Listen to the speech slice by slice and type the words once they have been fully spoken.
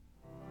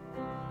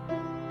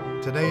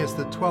Today is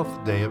the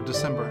 12th day of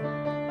December,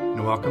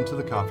 and welcome to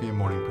the Coffee and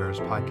Morning Prayers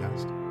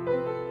podcast.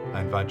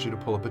 I invite you to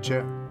pull up a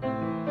chair,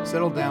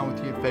 settle down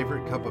with your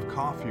favorite cup of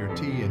coffee or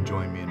tea, and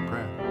join me in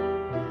prayer.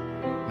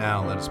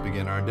 Now let us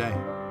begin our day.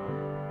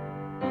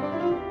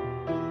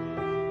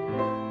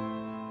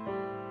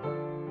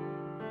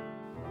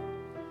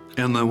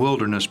 In the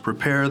wilderness,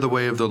 prepare the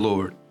way of the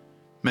Lord.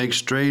 Make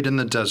straight in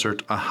the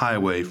desert a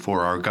highway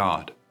for our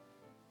God.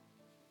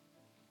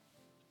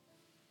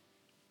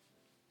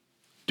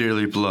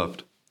 Dearly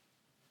beloved,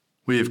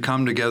 we have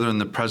come together in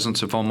the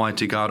presence of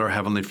Almighty God, our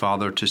Heavenly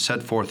Father, to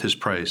set forth His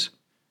praise,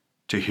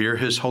 to hear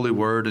His holy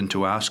word, and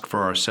to ask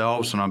for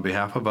ourselves and on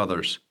behalf of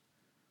others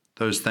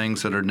those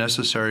things that are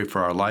necessary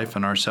for our life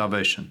and our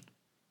salvation,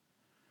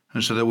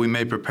 and so that we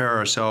may prepare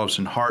ourselves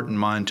in heart and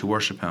mind to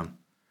worship Him.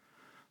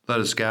 Let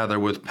us gather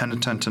with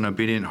penitent and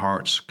obedient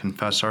hearts,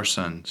 confess our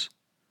sins,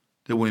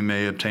 that we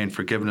may obtain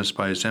forgiveness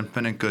by His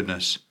infinite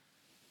goodness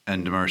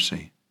and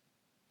mercy.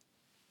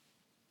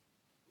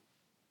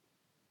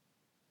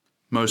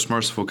 Most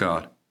merciful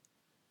God,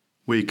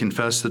 we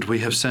confess that we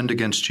have sinned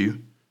against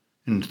you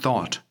in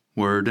thought,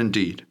 word, and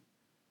deed,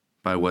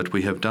 by what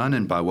we have done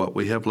and by what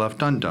we have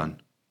left undone.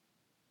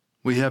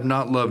 We have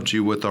not loved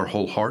you with our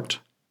whole heart.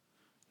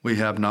 We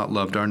have not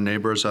loved our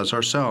neighbors as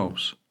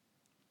ourselves.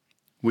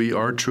 We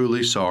are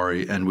truly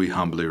sorry, and we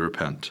humbly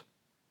repent.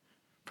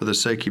 For the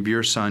sake of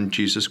your Son,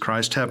 Jesus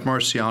Christ, have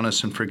mercy on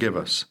us and forgive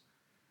us,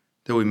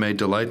 that we may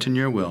delight in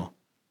your will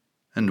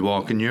and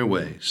walk in your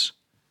ways,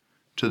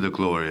 to the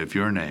glory of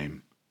your name.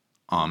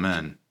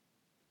 Amen.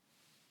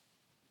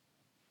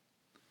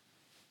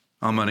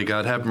 Almighty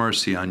God, have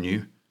mercy on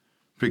you,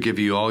 forgive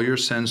you all your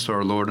sins through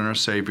our Lord and our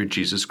Savior,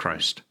 Jesus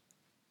Christ,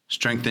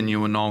 strengthen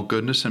you in all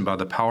goodness, and by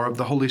the power of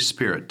the Holy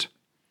Spirit,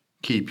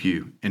 keep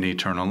you in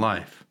eternal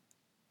life.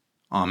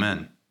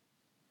 Amen.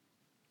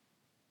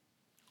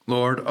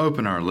 Lord,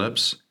 open our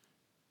lips,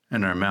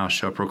 and our mouth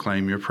shall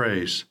proclaim your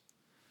praise.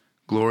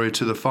 Glory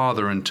to the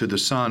Father, and to the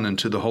Son, and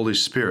to the Holy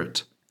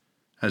Spirit,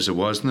 as it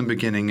was in the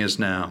beginning, is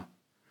now,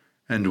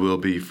 and will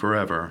be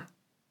forever.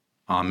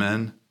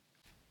 Amen.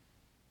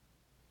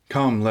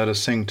 Come, let us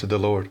sing to the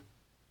Lord.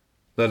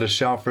 Let us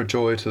shout for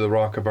joy to the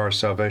rock of our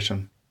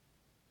salvation.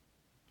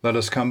 Let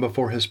us come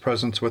before His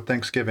presence with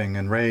thanksgiving,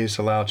 and raise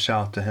a loud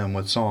shout to Him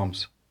with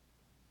psalms.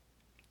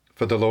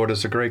 For the Lord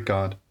is a great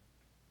God,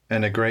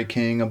 and a great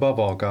King above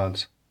all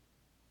gods.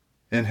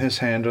 In His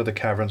hand are the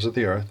caverns of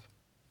the earth,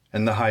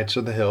 and the heights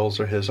of the hills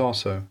are His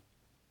also.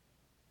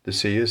 The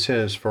sea is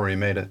His, for He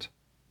made it,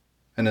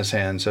 and His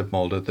hands have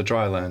molded the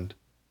dry land.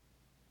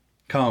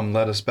 Come,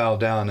 let us bow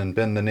down and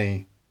bend the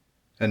knee,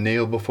 and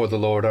kneel before the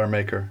Lord our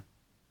Maker.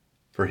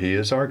 For He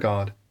is our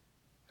God,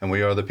 and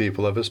we are the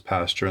people of His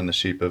pasture and the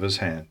sheep of His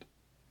hand.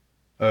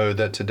 Oh,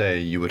 that today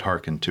you would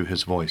hearken to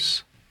His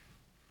voice.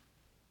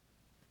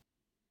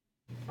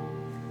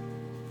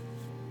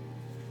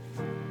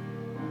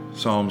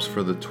 Psalms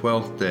for the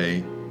 12th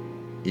day,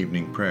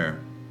 evening prayer.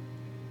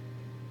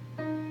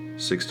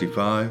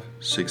 65,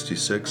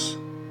 66,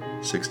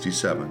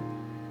 67.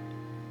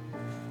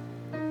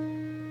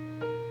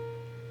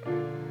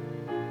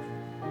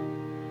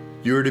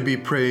 You are to be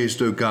praised,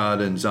 O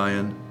God, in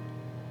Zion.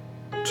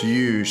 To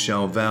you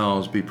shall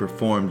vows be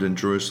performed in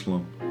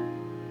Jerusalem.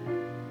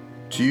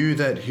 To you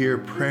that hear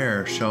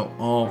prayer shall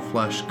all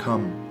flesh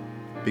come,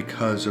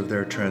 because of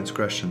their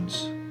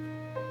transgressions.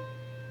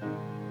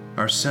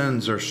 Our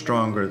sins are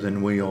stronger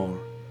than we are,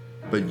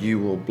 but you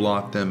will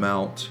blot them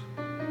out.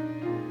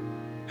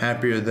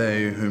 Happy are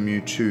they whom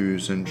you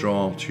choose and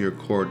draw to your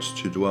courts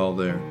to dwell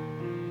there.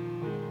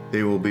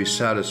 They will be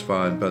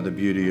satisfied by the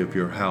beauty of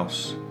your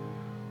house,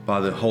 by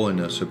the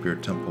holiness of your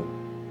temple.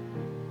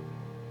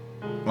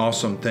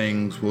 Awesome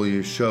things will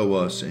you show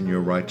us in your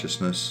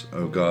righteousness,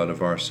 O God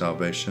of our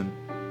salvation,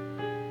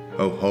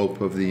 O hope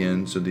of the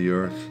ends of the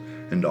earth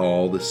and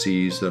all the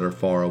seas that are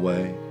far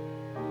away.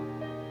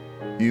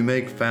 You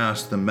make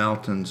fast the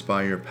mountains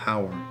by your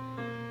power.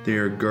 They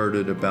are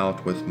girded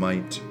about with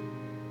might.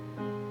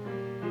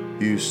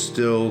 You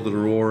still the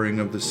roaring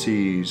of the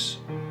seas,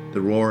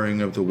 the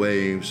roaring of the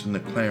waves, and the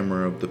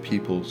clamor of the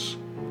peoples.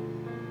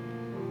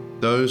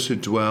 Those who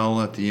dwell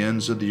at the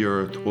ends of the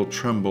earth will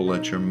tremble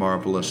at your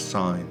marvelous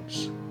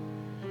signs.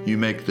 You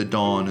make the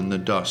dawn and the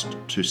dust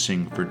to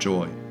sing for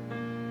joy.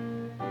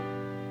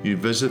 You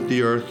visit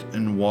the earth,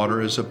 and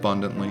water is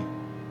abundantly.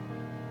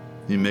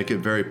 You make it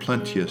very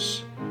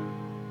plenteous.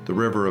 The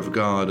river of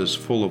God is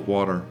full of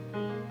water.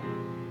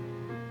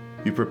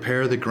 You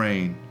prepare the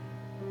grain,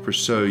 for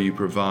so you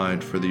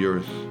provide for the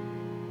earth.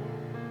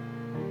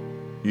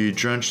 You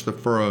drench the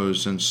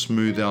furrows and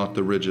smooth out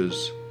the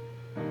ridges.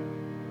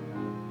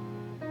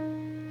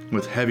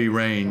 With heavy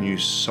rain you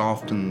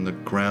soften the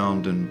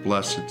ground and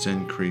bless its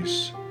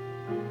increase.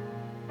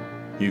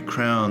 You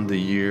crown the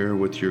year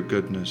with your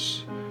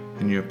goodness,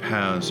 and your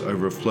paths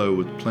overflow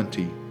with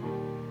plenty.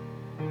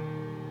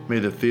 May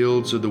the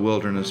fields of the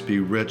wilderness be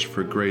rich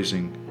for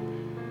grazing,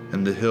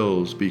 and the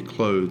hills be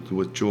clothed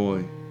with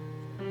joy.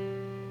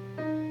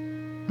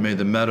 May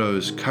the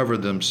meadows cover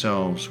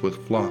themselves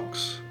with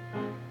flocks,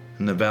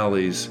 and the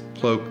valleys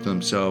cloak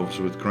themselves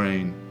with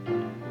grain.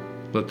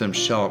 Let them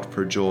shout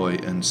for joy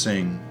and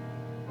sing.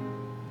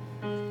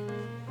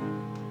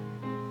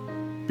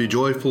 Be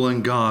joyful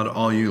in God,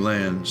 all you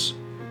lands.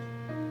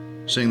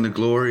 Sing the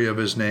glory of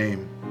his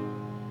name.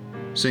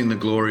 Sing the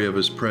glory of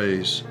his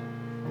praise.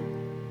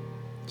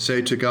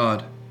 Say to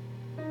God,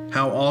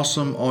 how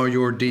awesome are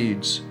your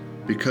deeds!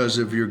 Because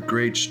of your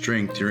great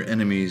strength, your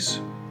enemies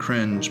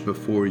cringe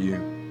before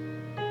you.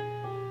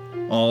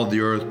 All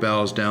the earth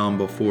bows down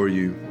before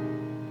you,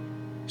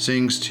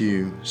 sings to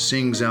you,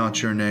 sings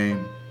out your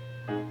name.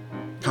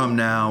 Come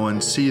now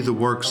and see the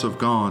works of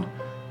God,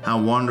 how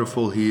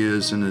wonderful he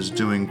is in his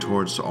doing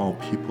towards all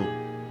people.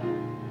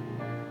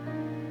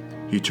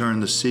 He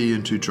turned the sea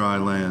into dry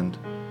land,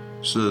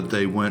 so that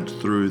they went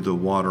through the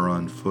water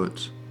on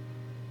foot,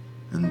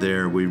 and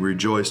there we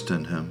rejoiced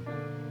in him.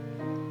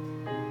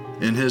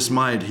 In his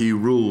might he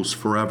rules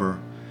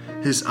forever.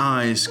 His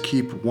eyes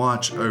keep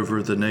watch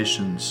over the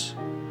nations.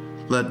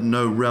 Let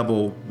no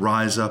rebel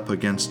rise up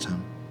against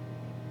him.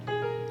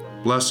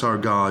 Bless our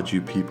God,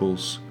 you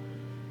peoples.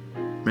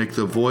 Make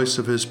the voice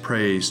of his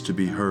praise to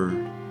be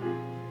heard,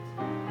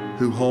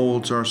 who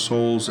holds our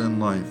souls in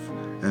life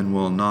and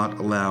will not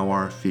allow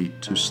our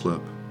feet to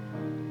slip.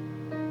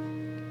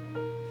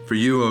 For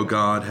you, O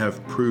God,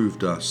 have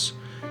proved us.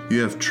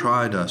 You have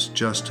tried us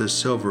just as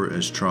silver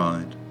is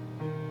tried.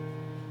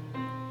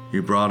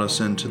 You brought us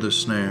into the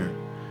snare.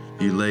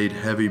 You laid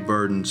heavy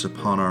burdens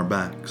upon our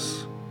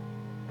backs.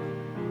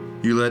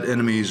 You let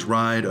enemies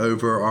ride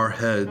over our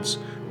heads.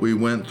 We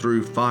went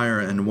through fire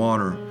and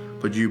water,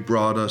 but you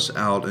brought us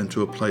out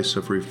into a place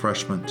of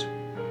refreshment.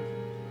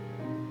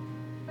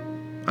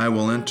 I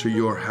will enter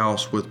your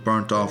house with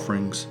burnt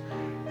offerings,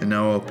 and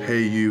I will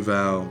pay you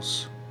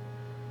vows,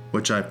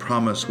 which I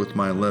promised with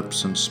my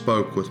lips and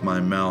spoke with my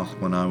mouth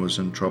when I was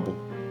in trouble.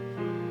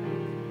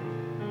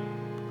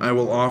 I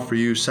will offer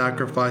you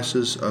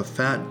sacrifices of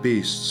fat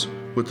beasts.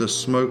 With the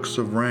smokes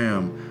of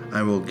ram,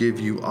 I will give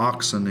you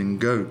oxen and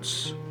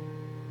goats.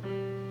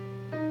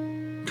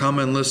 Come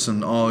and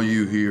listen, all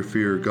you who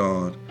fear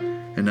God,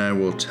 and I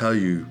will tell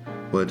you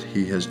what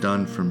he has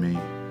done for me.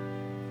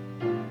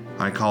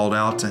 I called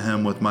out to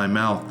him with my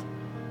mouth,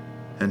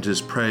 and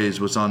his praise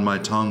was on my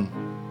tongue.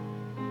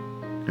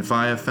 If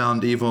I have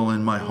found evil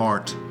in my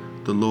heart,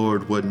 the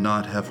Lord would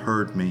not have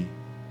heard me.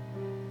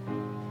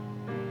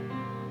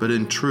 But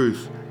in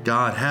truth,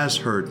 God has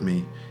heard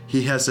me.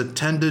 He has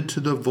attended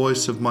to the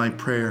voice of my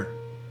prayer.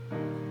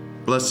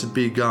 Blessed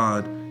be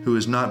God, who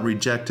has not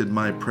rejected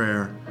my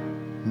prayer,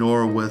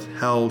 nor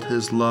withheld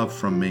his love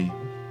from me.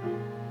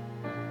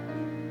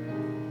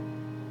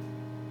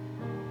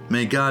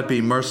 May God be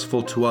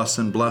merciful to us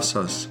and bless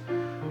us,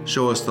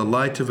 show us the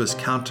light of his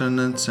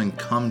countenance and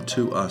come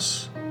to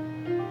us.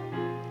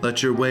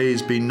 Let your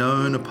ways be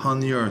known upon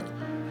the earth,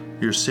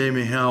 your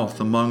saving health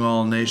among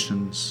all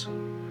nations.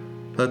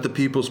 Let the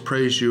peoples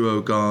praise you,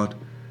 O God.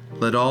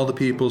 Let all the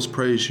peoples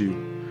praise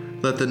you.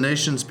 Let the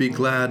nations be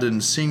glad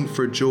and sing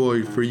for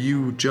joy, for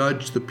you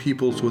judge the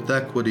peoples with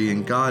equity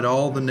and guide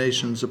all the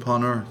nations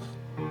upon earth.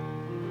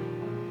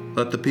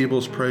 Let the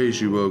peoples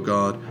praise you, O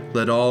God.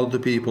 Let all the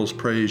peoples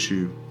praise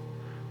you.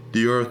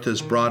 The earth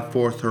has brought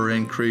forth her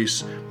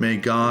increase. May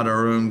God,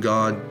 our own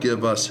God,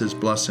 give us his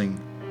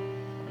blessing.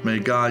 May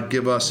God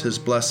give us his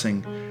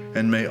blessing,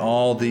 and may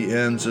all the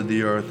ends of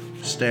the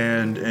earth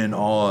stand in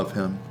awe of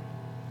him.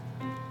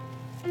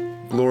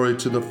 Glory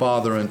to the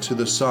Father, and to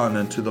the Son,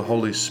 and to the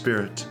Holy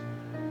Spirit,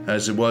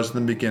 as it was in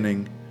the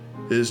beginning,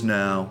 is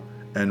now,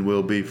 and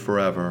will be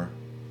forever.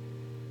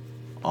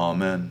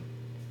 Amen.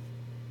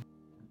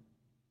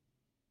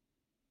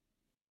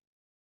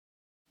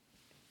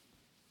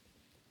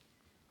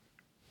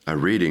 A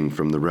reading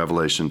from the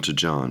Revelation to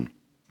John,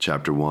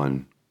 chapter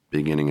 1,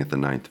 beginning at the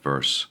 9th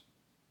verse.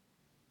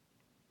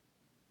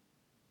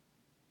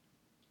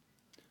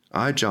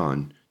 I,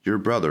 John, your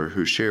brother,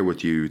 who share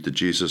with you the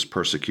Jesus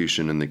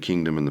persecution and the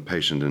kingdom and the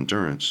patient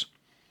endurance,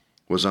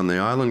 was on the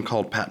island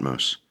called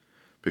Patmos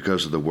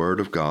because of the word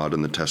of God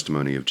and the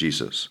testimony of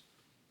Jesus.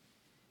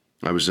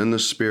 I was in the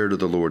Spirit of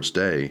the Lord's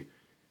day,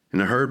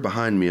 and I heard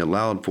behind me a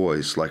loud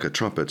voice like a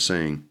trumpet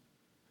saying,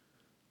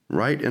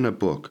 Write in a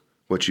book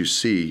what you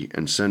see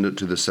and send it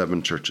to the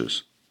 7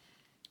 churches,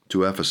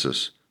 to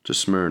Ephesus, to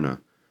Smyrna,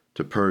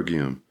 to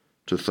Pergamum,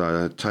 to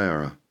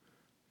Thyatira,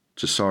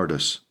 to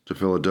Sardis, to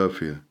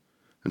Philadelphia,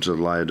 and to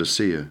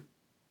Laodicea.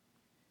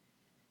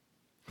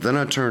 Then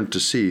I turned to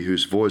see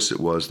whose voice it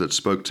was that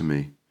spoke to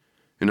me,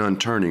 and on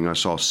turning I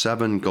saw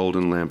 7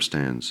 golden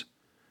lampstands,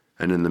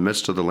 and in the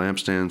midst of the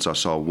lampstands I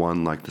saw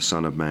one like the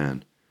Son of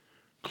Man,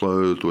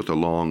 clothed with a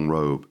long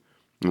robe,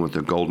 and with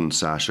a golden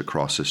sash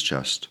across his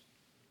chest.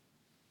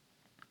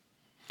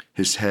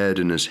 His head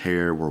and his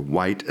hair were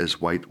white as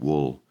white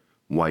wool,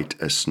 white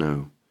as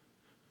snow.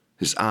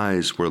 His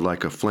eyes were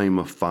like a flame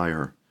of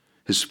fire.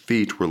 His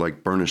feet were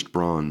like burnished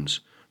bronze,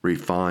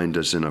 refined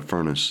as in a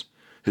furnace.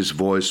 His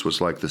voice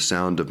was like the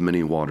sound of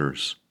many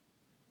waters.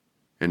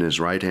 In his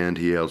right hand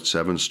he held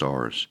 7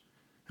 stars,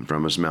 and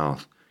from his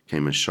mouth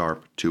came a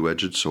sharp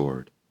 2-edged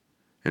sword,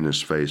 and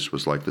his face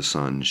was like the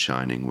sun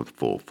shining with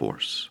full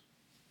force.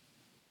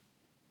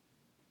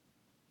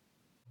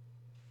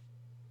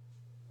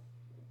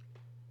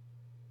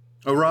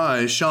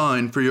 Arise,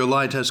 shine, for your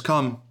light has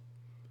come,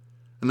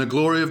 and the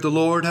glory of the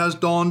Lord has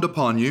dawned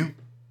upon you.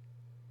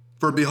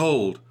 For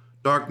behold,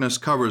 darkness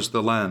covers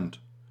the land,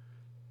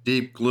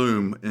 deep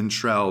gloom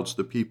enshrouds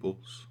the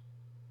peoples.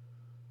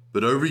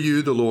 But over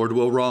you the Lord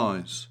will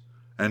rise,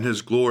 and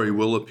his glory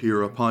will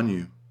appear upon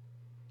you.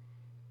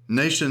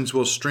 Nations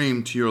will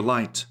stream to your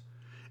light,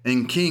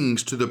 and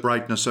kings to the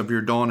brightness of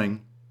your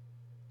dawning.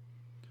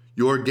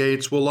 Your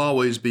gates will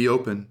always be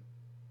open.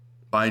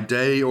 By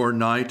day or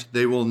night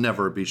they will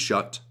never be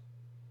shut.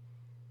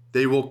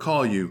 They will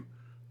call you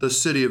the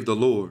city of the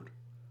Lord,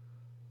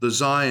 the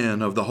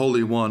Zion of the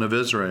Holy One of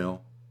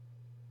Israel.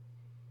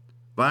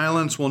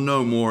 Violence will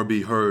no more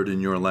be heard in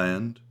your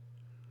land,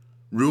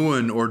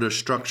 ruin or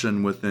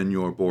destruction within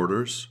your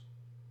borders.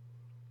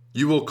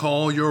 You will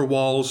call your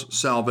walls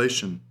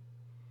salvation,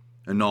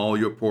 and all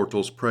your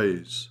portals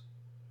praise.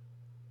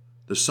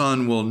 The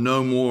sun will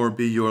no more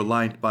be your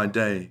light by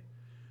day.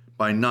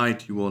 By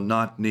night you will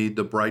not need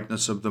the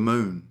brightness of the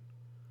moon.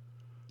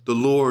 The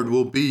Lord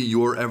will be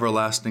your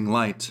everlasting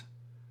light,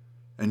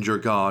 and your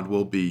God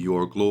will be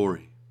your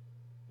glory.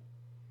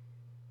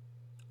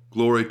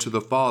 Glory to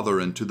the Father,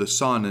 and to the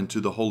Son, and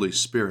to the Holy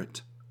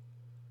Spirit,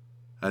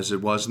 as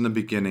it was in the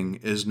beginning,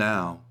 is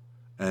now,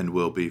 and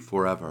will be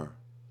forever.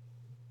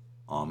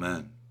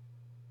 Amen.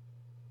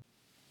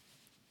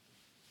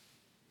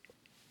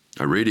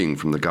 A reading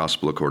from the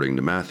Gospel according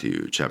to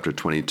Matthew, chapter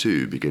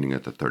 22, beginning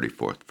at the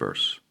 34th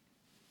verse.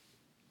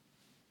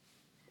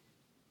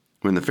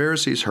 When the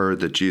Pharisees heard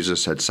that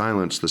Jesus had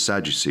silenced the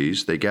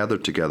Sadducees, they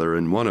gathered together,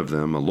 and one of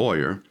them, a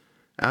lawyer,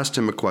 asked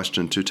him a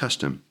question to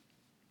test him.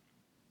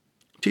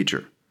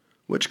 "Teacher,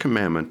 which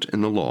commandment in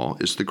the law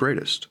is the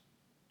greatest?"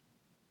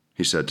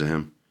 He said to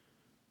him,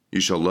 "You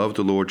shall love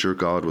the Lord your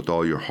God with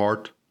all your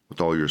heart, with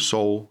all your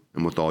soul,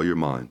 and with all your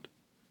mind.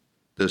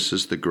 This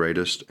is the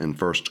greatest and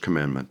first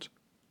commandment,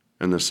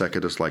 and the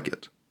second is like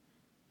it.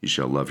 You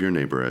shall love your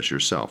neighbor as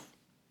yourself.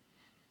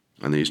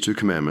 On these two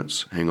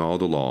commandments hang all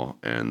the law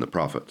and the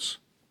prophets."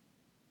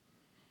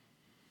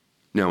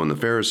 Now when the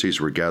Pharisees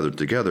were gathered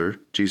together,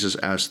 Jesus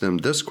asked them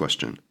this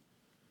question,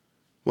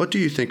 "What do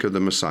you think of the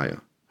Messiah?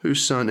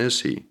 Whose son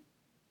is he?"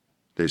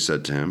 They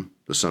said to him,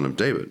 "The son of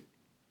David."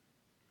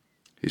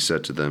 He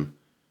said to them,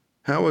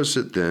 "How is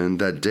it then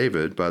that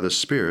David by the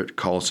Spirit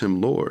calls him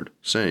Lord,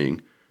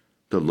 saying,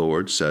 'The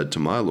Lord said to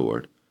my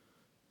Lord,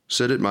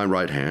 sit at my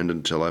right hand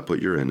until I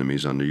put your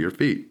enemies under your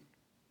feet'?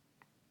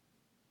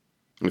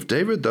 If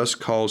David thus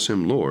calls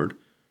him Lord,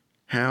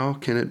 how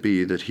can it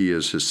be that he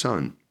is his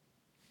son?"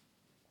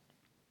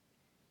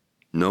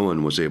 No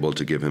one was able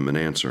to give him an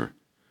answer,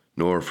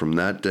 nor from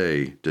that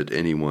day did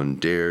anyone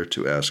dare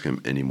to ask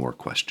him any more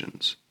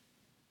questions.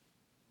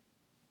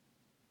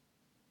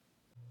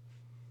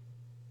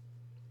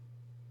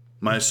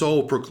 My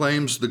soul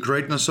proclaims the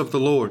greatness of the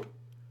Lord.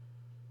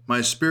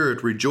 My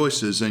spirit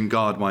rejoices in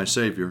God my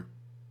Savior.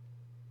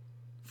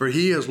 For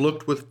he has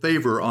looked with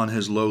favor on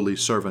his lowly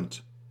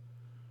servant.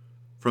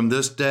 From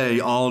this day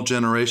all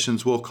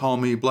generations will call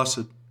me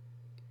blessed.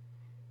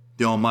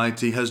 The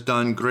Almighty has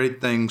done great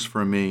things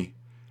for me,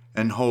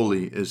 and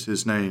holy is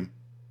his name.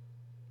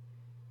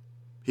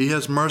 He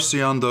has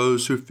mercy on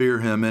those who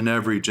fear him in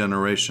every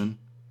generation.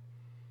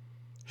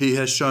 He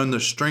has shown the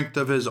strength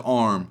of his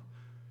arm.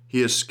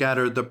 He has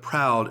scattered the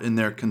proud in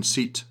their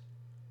conceit.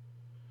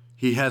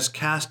 He has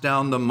cast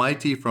down the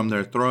mighty from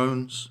their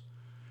thrones,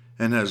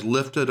 and has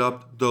lifted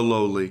up the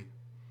lowly.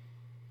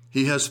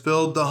 He has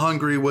filled the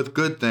hungry with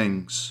good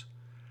things,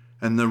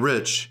 and the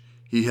rich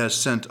he has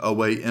sent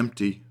away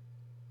empty.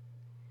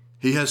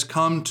 He has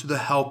come to the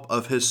help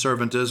of his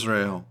servant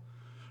Israel,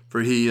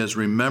 for he has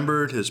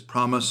remembered his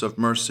promise of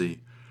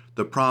mercy,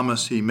 the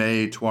promise he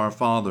made to our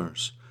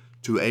fathers,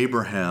 to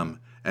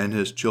Abraham and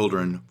his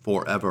children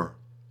forever.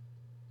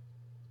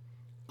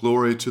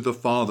 Glory to the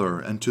Father,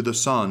 and to the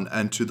Son,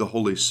 and to the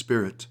Holy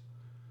Spirit,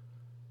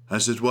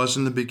 as it was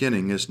in the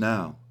beginning, is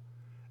now,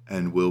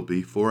 and will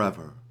be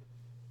forever.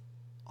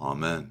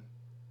 Amen.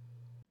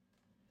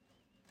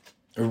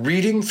 A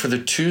reading for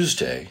the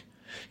Tuesday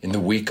in the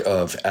week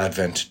of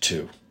Advent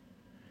 2.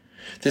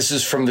 This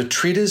is from the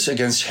Treatise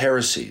Against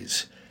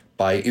Heresies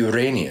by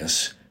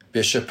Irenaeus,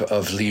 Bishop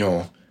of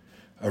Lyon,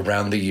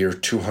 around the year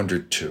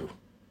 202.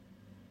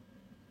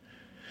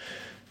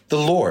 The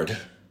Lord,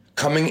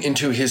 coming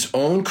into his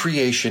own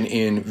creation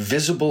in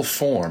visible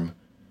form,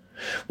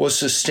 was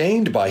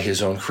sustained by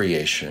his own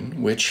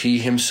creation, which he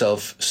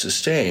himself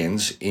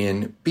sustains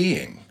in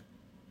being.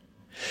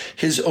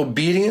 His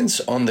obedience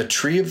on the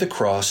tree of the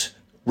cross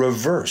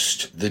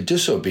reversed the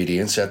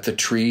disobedience at the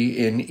tree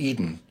in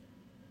Eden.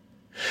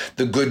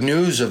 The good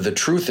news of the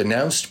truth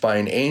announced by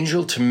an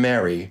angel to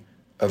Mary,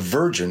 a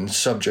virgin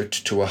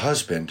subject to a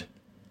husband,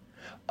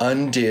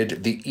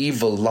 undid the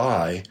evil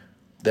lie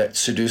that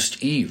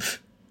seduced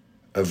Eve,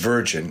 a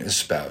virgin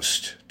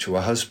espoused to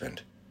a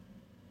husband.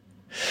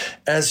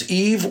 As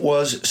Eve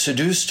was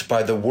seduced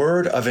by the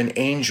word of an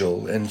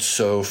angel and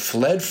so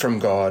fled from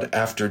God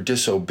after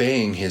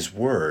disobeying his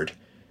word,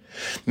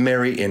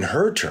 Mary in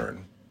her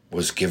turn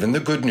was given the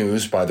good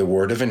news by the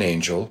word of an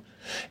angel,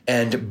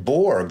 and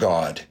bore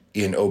God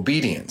in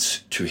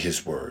obedience to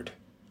his word.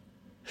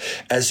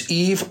 As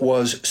Eve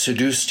was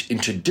seduced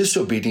into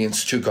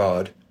disobedience to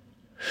God,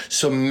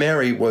 so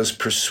Mary was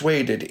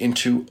persuaded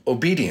into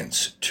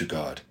obedience to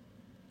God.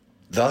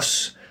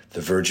 Thus,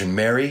 the Virgin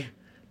Mary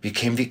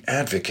became the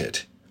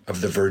advocate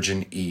of the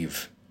Virgin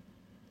Eve.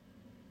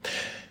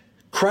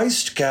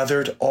 Christ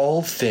gathered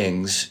all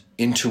things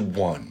into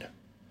one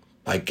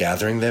by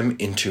gathering them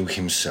into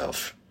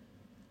himself.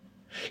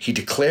 He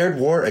declared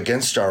war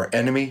against our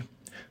enemy,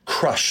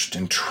 crushed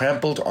and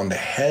trampled on the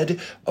head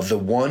of the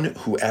one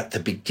who at the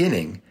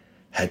beginning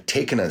had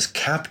taken us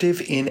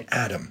captive in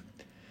Adam,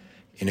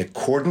 in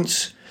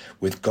accordance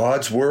with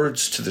God's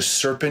words to the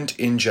serpent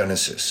in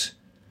Genesis.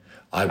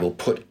 I will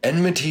put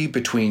enmity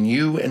between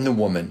you and the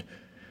woman,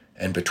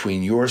 and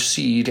between your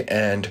seed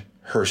and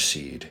her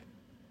seed.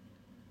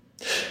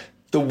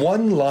 The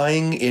one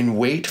lying in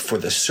wait for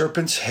the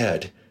serpent's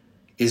head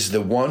is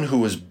the one who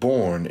was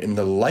born in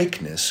the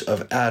likeness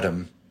of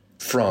Adam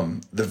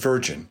from the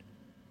Virgin.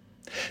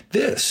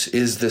 This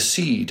is the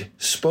seed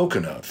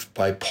spoken of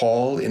by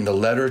Paul in the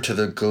letter to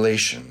the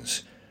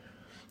Galatians.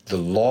 The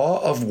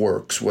law of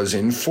works was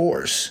in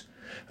force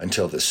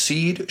until the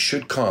seed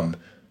should come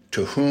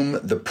to whom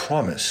the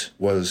promise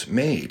was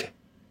made.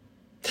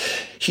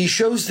 He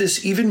shows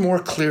this even more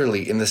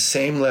clearly in the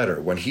same letter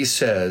when he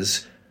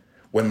says,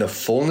 "When the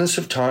fullness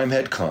of time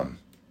had come,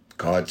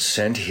 God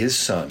sent his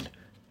Son,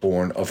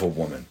 born of a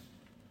woman."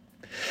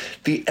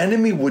 The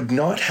enemy would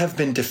not have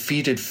been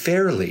defeated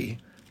fairly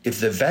if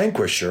the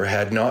vanquisher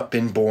had not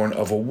been born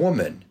of a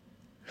woman,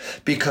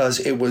 because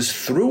it was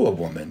through a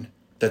woman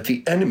that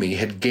the enemy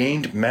had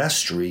gained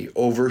mastery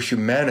over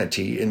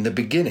humanity in the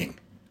beginning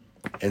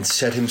and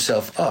set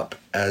himself up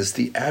as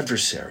the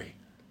adversary.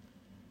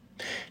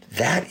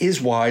 That is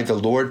why the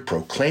Lord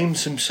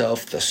proclaims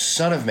himself the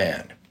Son of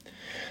Man,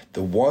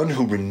 the one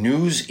who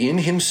renews in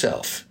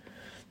himself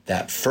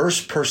that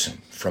first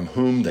person from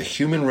whom the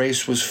human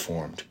race was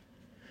formed.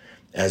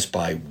 As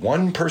by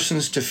one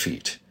person's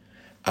defeat,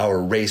 our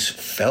race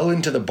fell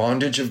into the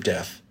bondage of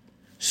death,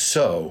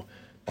 so,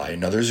 by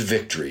another's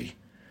victory,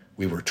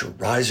 we were to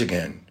rise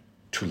again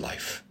to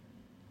life.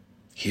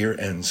 Here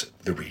ends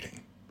the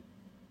reading.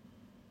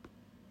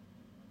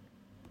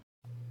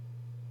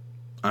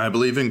 I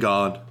believe in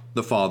God,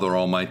 the Father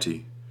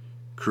Almighty,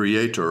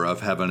 creator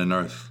of heaven and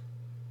earth.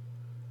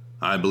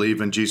 I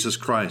believe in Jesus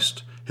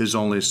Christ, his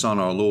only Son,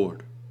 our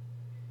Lord.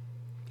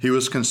 He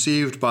was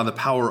conceived by the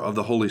power of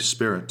the Holy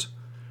Spirit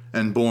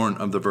and born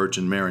of the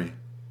Virgin Mary,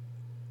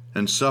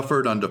 and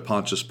suffered under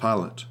Pontius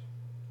Pilate,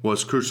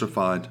 was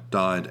crucified,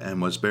 died,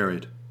 and was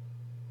buried.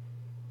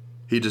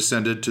 He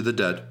descended to the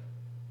dead.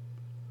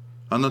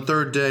 On the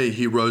third day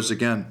he rose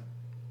again.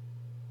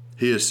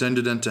 He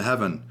ascended into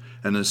heaven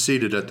and is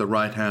seated at the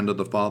right hand of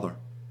the Father.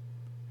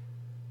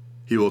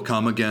 He will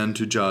come again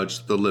to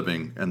judge the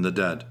living and the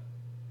dead.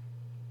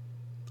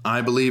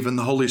 I believe in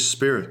the Holy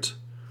Spirit,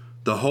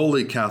 the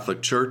Holy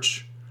Catholic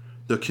Church,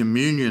 the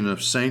communion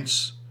of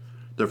saints,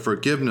 the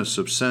forgiveness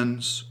of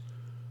sins,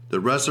 the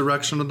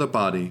resurrection of the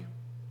body,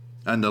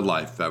 and the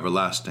life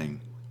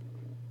everlasting.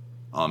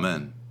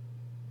 Amen.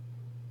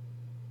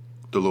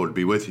 The Lord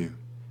be with you,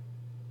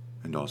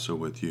 and also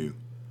with you.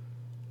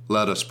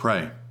 Let us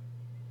pray.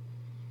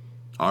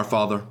 Our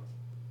Father,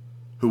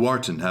 who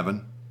art in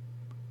heaven,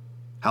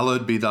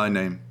 hallowed be thy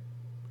name.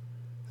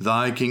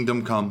 Thy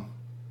kingdom come,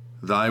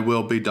 thy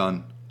will be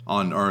done,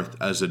 on earth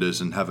as it is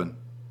in heaven.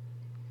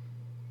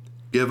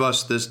 Give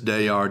us this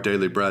day our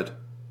daily bread,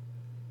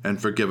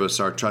 and forgive us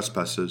our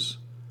trespasses,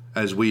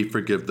 as we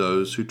forgive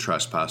those who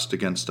trespass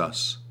against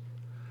us.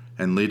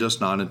 And lead us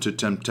not into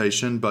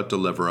temptation, but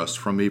deliver us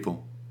from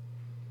evil.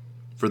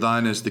 For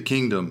thine is the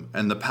kingdom,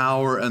 and the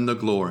power, and the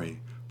glory,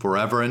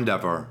 forever and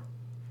ever.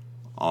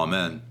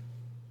 Amen.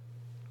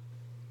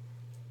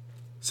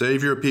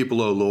 Save your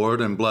people, O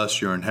Lord, and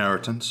bless your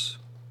inheritance.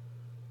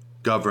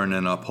 Govern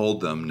and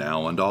uphold them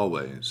now and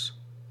always.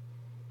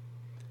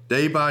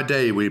 Day by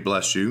day we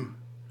bless you.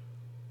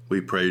 We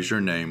praise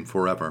your name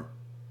forever.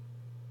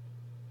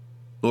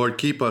 Lord,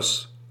 keep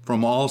us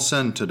from all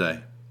sin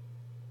today.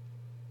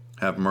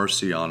 Have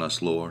mercy on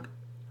us, Lord.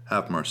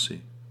 Have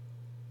mercy.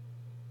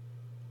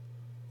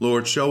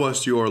 Lord, show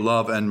us your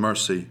love and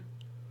mercy,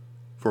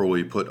 for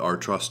we put our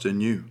trust in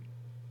you.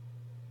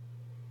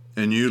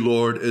 In you,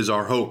 Lord, is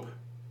our hope,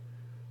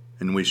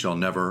 and we shall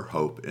never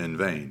hope in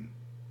vain.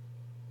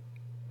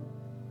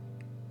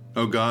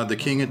 O God, the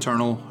King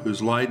eternal,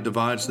 whose light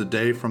divides the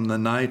day from the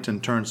night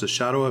and turns the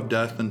shadow of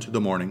death into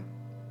the morning,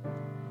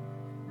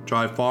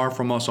 drive far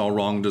from us all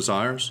wrong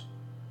desires,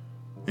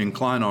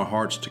 incline our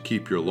hearts to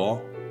keep your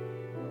law,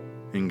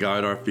 and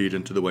guide our feet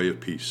into the way of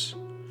peace,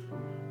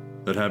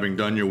 that having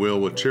done your will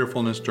with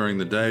cheerfulness during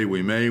the day,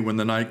 we may, when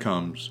the night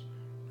comes,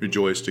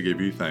 rejoice to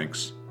give you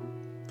thanks,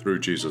 through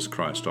Jesus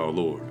Christ our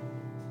Lord.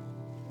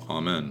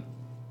 Amen.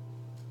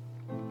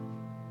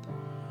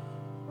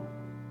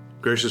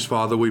 Gracious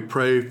Father, we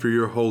pray for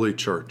your holy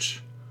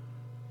church.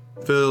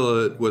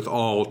 Fill it with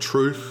all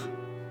truth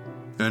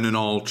and in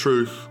all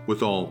truth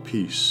with all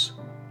peace.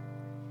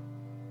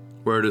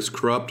 Where it is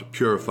corrupt,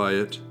 purify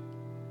it.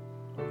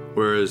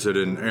 Where is it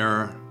in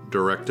error,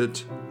 direct it.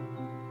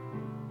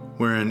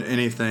 Where in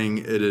anything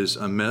it is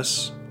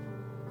amiss,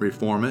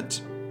 reform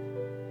it.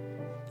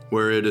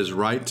 Where it is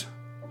right,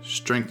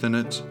 strengthen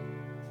it.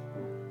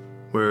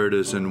 Where it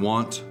is in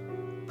want,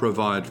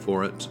 provide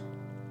for it.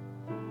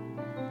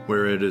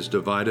 Where it is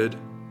divided,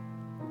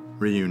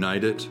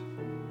 reunite it,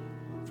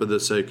 for the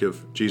sake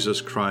of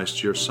Jesus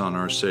Christ, your Son,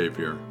 our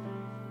Savior.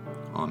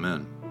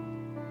 Amen.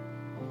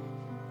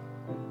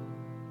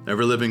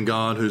 Ever living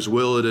God, whose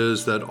will it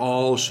is that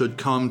all should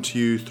come to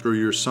you through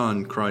your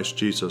Son, Christ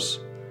Jesus,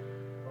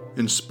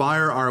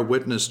 inspire our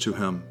witness to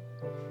him,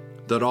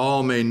 that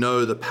all may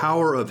know the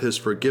power of his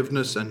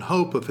forgiveness and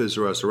hope of his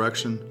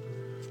resurrection,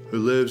 who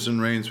lives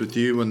and reigns with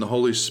you in the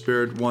Holy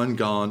Spirit, one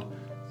God,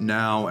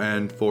 now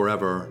and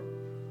forever.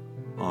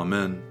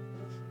 Amen.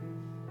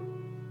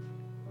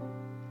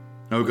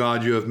 O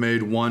God, you have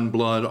made one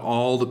blood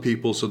all the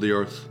peoples of the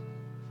earth,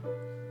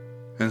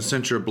 and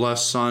sent your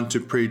blessed Son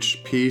to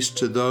preach peace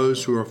to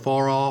those who are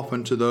far off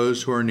and to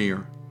those who are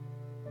near.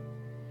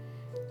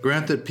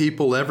 Grant that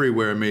people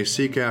everywhere may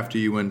seek after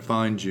you and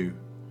find you.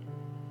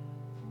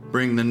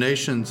 Bring the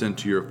nations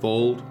into your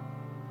fold.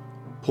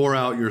 Pour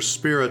out your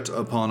Spirit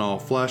upon all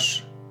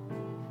flesh,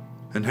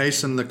 and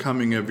hasten the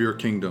coming of your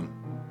kingdom,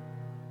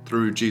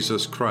 through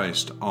Jesus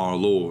Christ our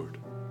Lord.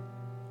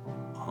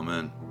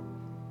 Amen.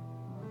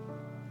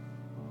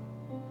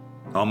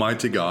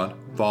 Almighty God,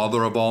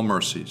 Father of all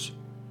mercies,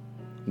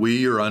 we,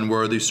 your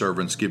unworthy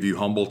servants, give you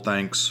humble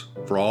thanks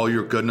for all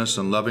your goodness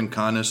and loving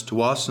kindness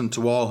to us and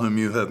to all whom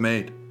you have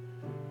made.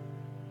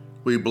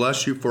 We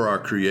bless you for our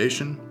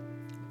creation,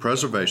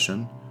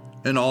 preservation,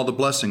 and all the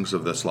blessings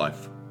of this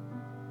life,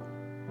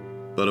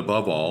 but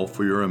above all,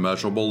 for your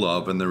immeasurable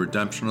love and the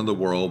redemption of the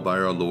world by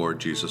our Lord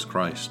Jesus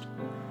Christ,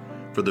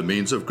 for the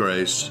means of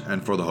grace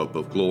and for the hope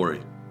of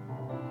glory.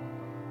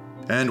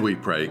 And we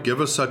pray,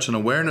 give us such an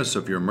awareness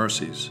of your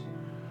mercies,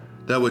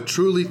 that with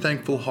truly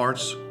thankful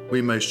hearts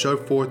we may show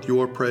forth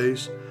your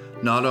praise,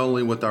 not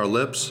only with our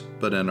lips,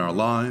 but in our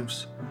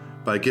lives,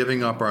 by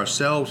giving up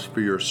ourselves for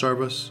your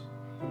service,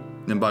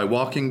 and by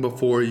walking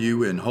before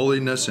you in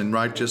holiness and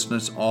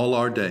righteousness all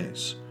our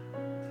days.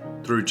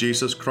 Through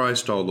Jesus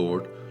Christ our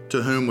Lord,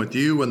 to whom with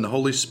you and the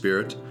Holy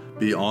Spirit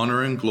be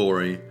honor and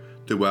glory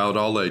throughout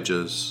all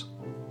ages.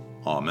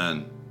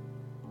 Amen.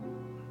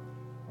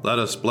 Let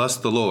us bless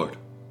the Lord.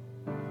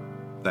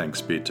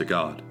 Thanks be to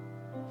God.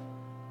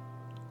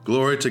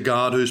 Glory to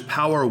God, whose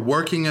power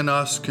working in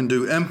us can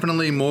do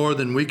infinitely more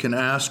than we can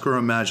ask or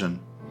imagine.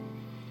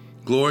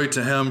 Glory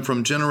to him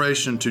from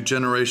generation to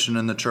generation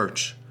in the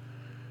church,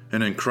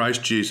 and in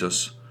Christ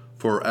Jesus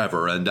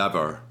forever and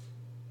ever.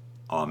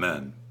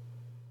 Amen.